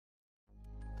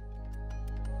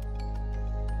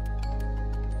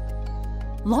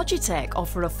Logitech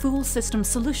offer a full system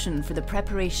solution for the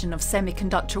preparation of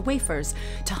semiconductor wafers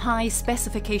to high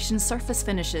specification surface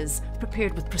finishes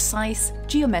prepared with precise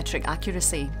geometric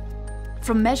accuracy.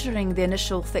 From measuring the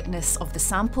initial thickness of the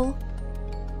sample,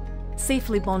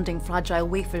 safely bonding fragile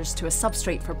wafers to a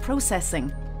substrate for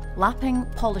processing, lapping,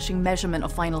 polishing measurement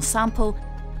of final sample,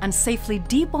 and safely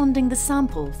debonding the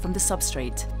sample from the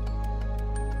substrate.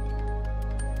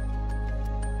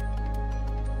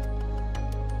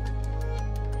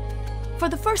 For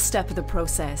the first step of the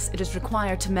process, it is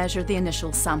required to measure the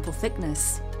initial sample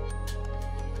thickness.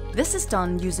 This is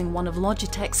done using one of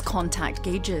Logitech's contact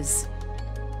gauges.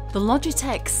 The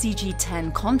Logitech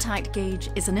CG10 contact gauge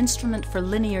is an instrument for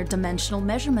linear dimensional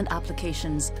measurement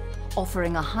applications,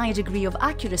 offering a high degree of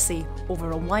accuracy over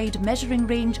a wide measuring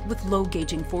range with low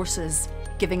gauging forces,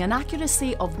 giving an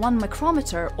accuracy of 1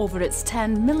 micrometer over its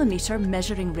 10 millimeter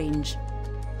measuring range.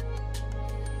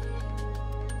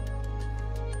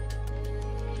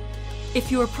 If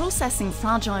you are processing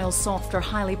fragile, soft or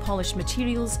highly polished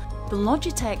materials, the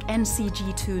Logitech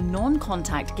NCG2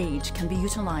 non-contact gauge can be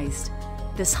utilised.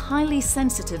 This highly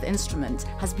sensitive instrument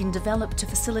has been developed to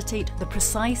facilitate the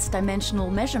precise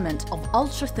dimensional measurement of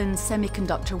ultra-thin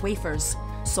semiconductor wafers,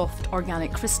 soft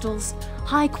organic crystals,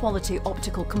 high-quality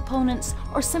optical components,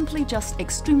 or simply just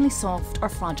extremely soft or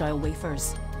fragile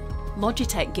wafers.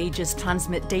 Logitech gauges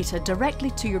transmit data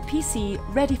directly to your PC,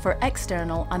 ready for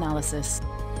external analysis.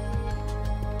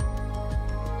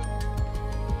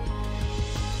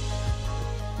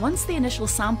 Once the initial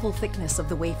sample thickness of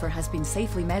the wafer has been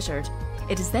safely measured,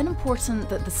 it is then important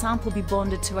that the sample be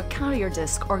bonded to a carrier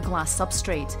disc or glass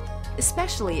substrate,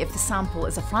 especially if the sample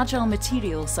is a fragile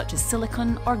material such as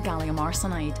silicon or gallium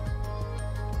arsenide.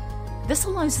 This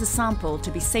allows the sample to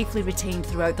be safely retained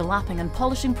throughout the lapping and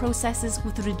polishing processes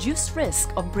with a reduced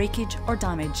risk of breakage or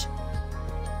damage.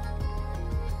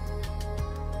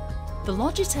 The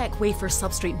Logitech wafer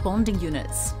substrate bonding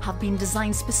units have been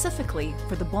designed specifically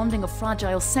for the bonding of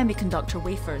fragile semiconductor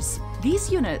wafers.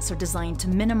 These units are designed to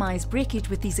minimize breakage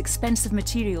with these expensive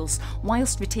materials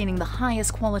whilst retaining the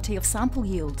highest quality of sample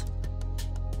yield.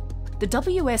 The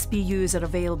WSBUs are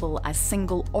available as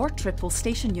single or triple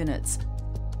station units,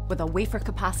 with a wafer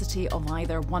capacity of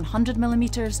either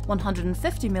 100mm,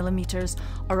 150mm,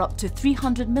 or up to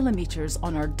 300mm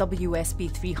on our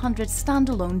WSB300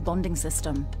 standalone bonding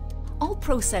system. All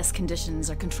process conditions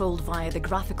are controlled via the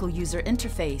graphical user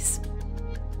interface,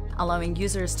 allowing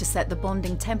users to set the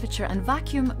bonding temperature and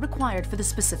vacuum required for the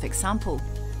specific sample.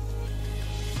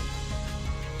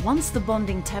 Once the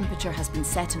bonding temperature has been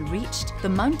set and reached, the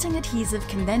mounting adhesive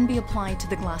can then be applied to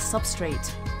the glass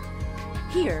substrate.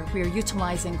 Here we are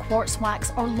utilising quartz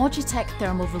wax or Logitech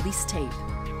thermal release tape.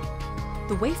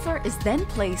 The wafer is then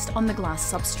placed on the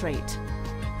glass substrate.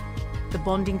 The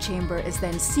bonding chamber is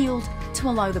then sealed to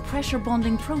allow the pressure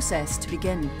bonding process to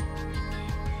begin.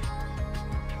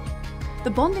 The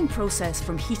bonding process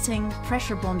from heating,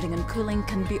 pressure bonding and cooling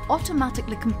can be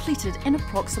automatically completed in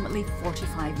approximately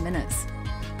 45 minutes,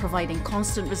 providing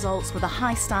constant results with a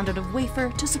high standard of wafer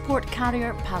to support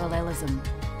carrier parallelism.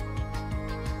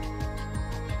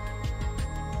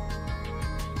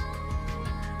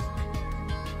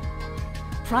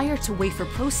 Prior to wafer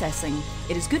processing,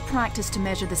 it is good practice to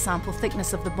measure the sample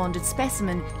thickness of the bonded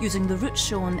specimen using the route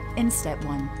shown in Step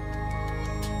 1.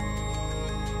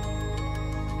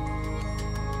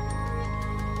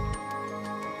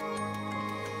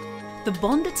 The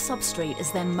bonded substrate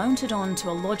is then mounted onto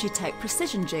a Logitech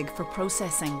precision jig for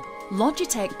processing.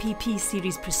 Logitech PP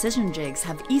series precision jigs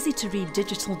have easy-to-read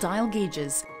digital dial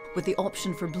gauges with the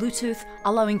option for Bluetooth,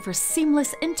 allowing for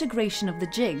seamless integration of the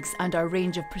jigs and our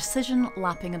range of precision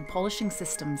lapping and polishing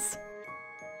systems.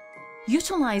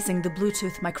 Utilising the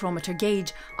Bluetooth micrometer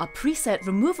gauge, a preset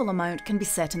removal amount can be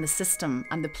set in the system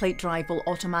and the plate drive will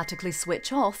automatically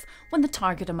switch off when the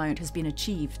target amount has been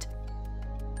achieved.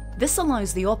 This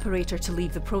allows the operator to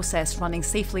leave the process running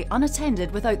safely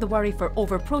unattended without the worry for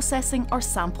over-processing or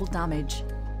sample damage.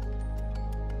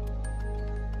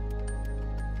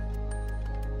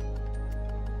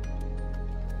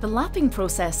 The lapping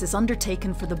process is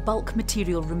undertaken for the bulk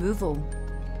material removal.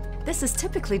 This is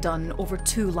typically done over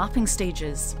 2 lapping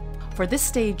stages. For this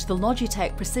stage, the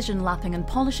Logitech precision lapping and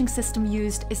polishing system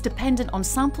used is dependent on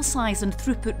sample size and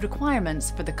throughput requirements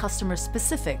for the customer's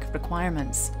specific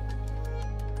requirements.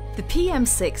 The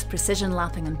PM6 precision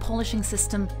lapping and polishing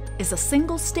system is a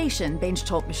single-station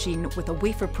benchtop machine with a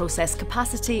wafer process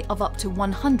capacity of up to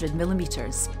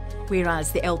 100mm,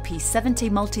 whereas the LP70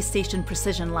 multi-station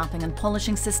precision lapping and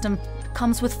polishing system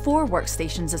comes with 4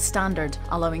 workstations as standard,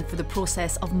 allowing for the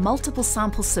process of multiple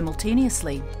samples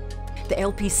simultaneously. the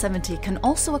LP70 can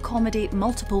also accommodate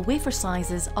multiple wafer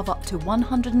sizes of up to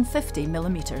 150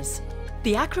 millimeters.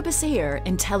 The Acrobus Air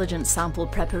Intelligent Sample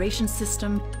Preparation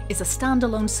System is a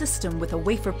standalone system with a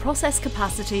wafer process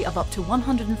capacity of up to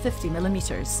 150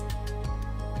 millimeters.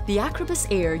 The Acrobus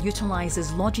Air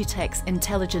utilizes Logitech's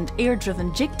intelligent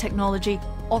air-driven jig technology,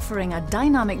 offering a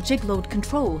dynamic jig load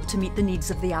control to meet the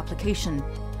needs of the application,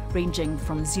 ranging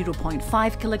from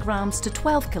 0.5 kilograms to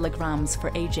 12 kilograms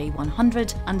for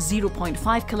AJ100 and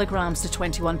 0.5 kilograms to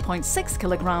 21.6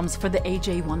 kilograms for the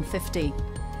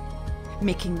AJ150.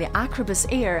 Making the Acrobus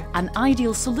Air an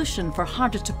ideal solution for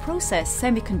harder-to-process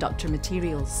semiconductor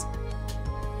materials.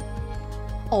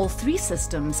 All three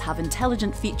systems have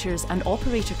intelligent features and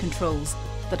operator controls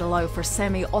that allow for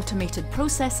semi-automated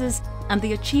processes and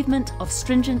the achievement of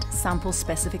stringent sample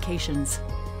specifications.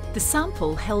 The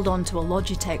sample, held onto a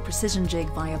Logitech precision jig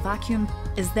via vacuum,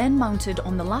 is then mounted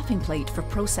on the lapping plate for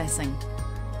processing.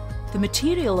 The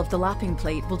material of the lapping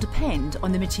plate will depend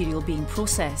on the material being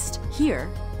processed. Here,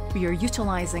 we are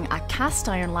utilising a cast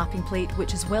iron lapping plate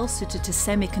which is well suited to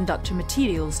semiconductor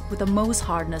materials with a Mohs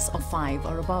hardness of 5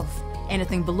 or above.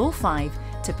 Anything below 5,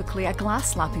 typically a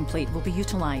glass lapping plate, will be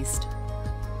utilised.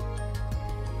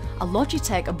 A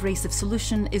Logitech abrasive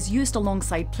solution is used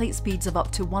alongside plate speeds of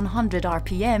up to 100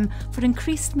 RPM for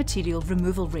increased material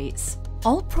removal rates.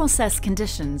 All process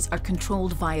conditions are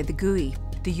controlled via the GUI.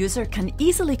 The user can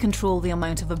easily control the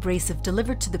amount of abrasive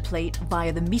delivered to the plate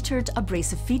via the metered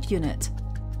abrasive feed unit.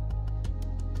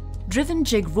 Driven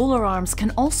jig roller arms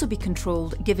can also be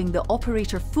controlled, giving the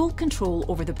operator full control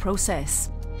over the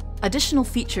process. Additional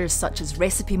features such as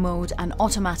recipe mode and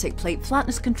automatic plate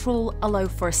flatness control allow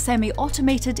for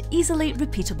semi-automated, easily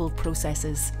repeatable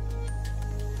processes.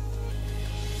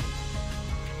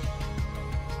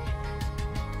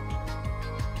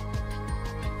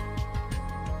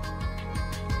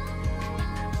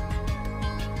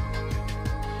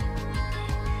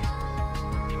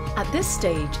 At this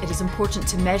stage, it is important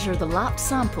to measure the lapped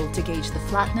sample to gauge the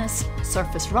flatness,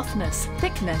 surface roughness,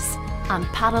 thickness, and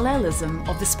parallelism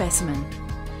of the specimen.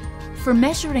 For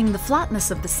measuring the flatness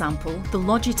of the sample, the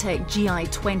Logitech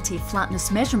GI20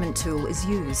 flatness measurement tool is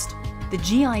used. The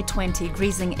GI20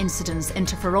 grazing incidence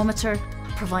interferometer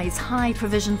provides high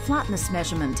precision flatness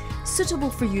measurement suitable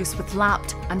for use with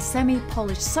lapped and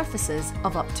semi-polished surfaces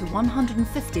of up to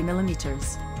 150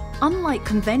 millimeters. Unlike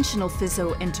conventional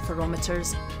piezo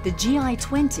interferometers, the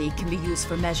GI20 can be used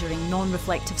for measuring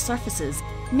non-reflective surfaces,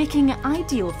 making it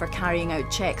ideal for carrying out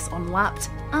checks on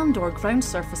lapped and/or ground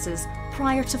surfaces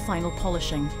prior to final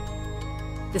polishing.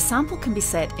 The sample can be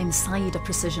set inside a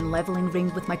precision levelling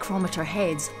ring with micrometer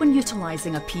heads when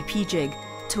utilising a PP jig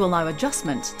to allow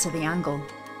adjustment to the angle.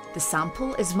 The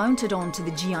sample is mounted onto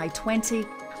the GI20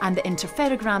 and the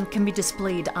interferogram can be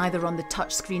displayed either on the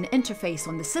touchscreen interface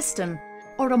on the system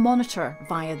or a monitor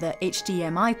via the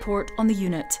HDMI port on the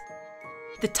unit.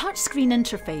 The touchscreen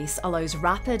interface allows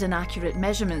rapid and accurate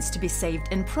measurements to be saved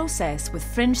in process with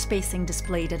fringe spacing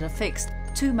displayed at a fixed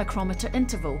 2 micrometer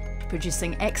interval,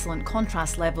 producing excellent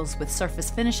contrast levels with surface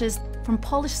finishes from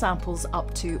polished samples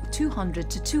up to 200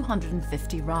 to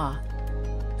 250 Ra.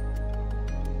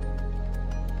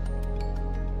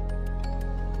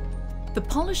 The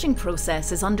polishing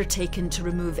process is undertaken to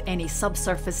remove any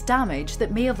subsurface damage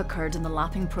that may have occurred in the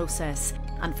lapping process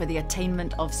and for the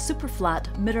attainment of super-flat,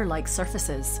 mirror-like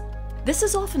surfaces. This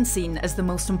is often seen as the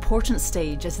most important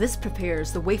stage as this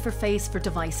prepares the wafer face for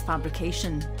device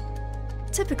fabrication.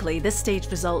 Typically, this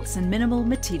stage results in minimal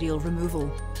material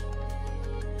removal.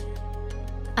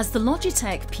 As the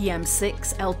Logitech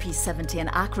PM6, LP70 and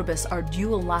Acrobus are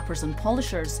dual lappers and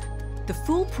polishers, the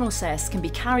full process can be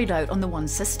carried out on the one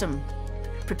system.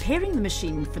 Preparing the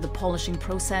machine for the polishing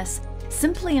process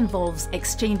simply involves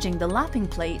exchanging the lapping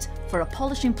plate for a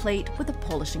polishing plate with a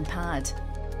polishing pad.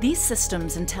 These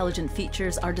systems' intelligent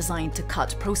features are designed to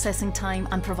cut processing time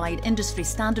and provide industry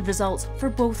standard results for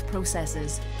both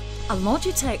processes. A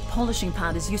Logitech polishing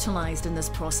pad is utilised in this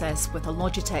process with a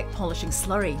Logitech polishing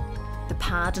slurry. The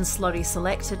pad and slurry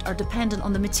selected are dependent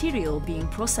on the material being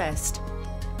processed.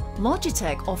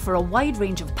 Logitech offer a wide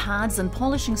range of pads and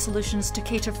polishing solutions to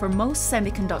cater for most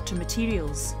semiconductor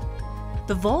materials.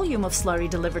 The volume of slurry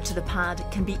delivered to the pad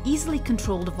can be easily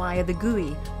controlled via the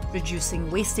GUI,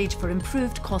 reducing wastage for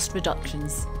improved cost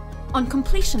reductions. On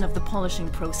completion of the polishing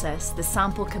process, the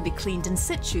sample can be cleaned in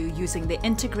situ using the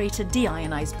integrated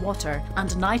deionized water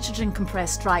and nitrogen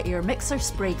compressed dry air mixer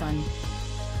spray gun.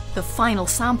 The final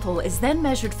sample is then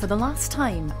measured for the last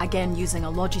time, again using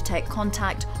a Logitech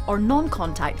contact or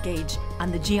non-contact gauge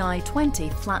and the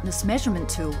GI20 flatness measurement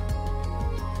tool.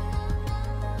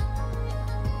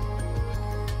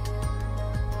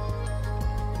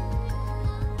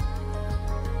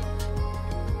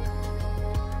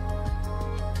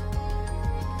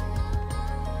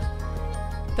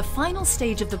 The final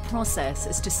stage of the process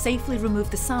is to safely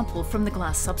remove the sample from the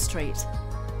glass substrate.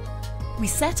 We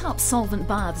set up solvent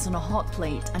baths on a hot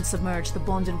plate and submerge the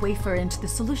bonded wafer into the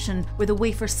solution, where the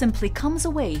wafer simply comes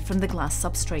away from the glass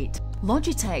substrate.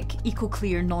 Logitech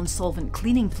EcoClear non-solvent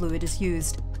cleaning fluid is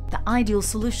used, the ideal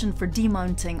solution for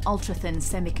demounting ultra-thin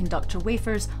semiconductor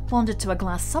wafers bonded to a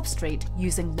glass substrate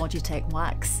using Logitech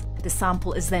wax. The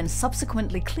sample is then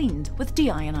subsequently cleaned with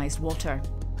deionized water.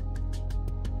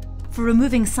 For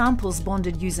removing samples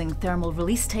bonded using thermal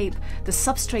release tape, the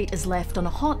substrate is left on a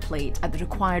hot plate at the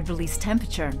required release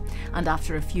temperature, and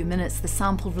after a few minutes the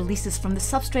sample releases from the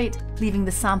substrate, leaving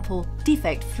the sample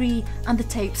defect-free and the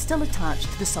tape still attached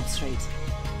to the substrate.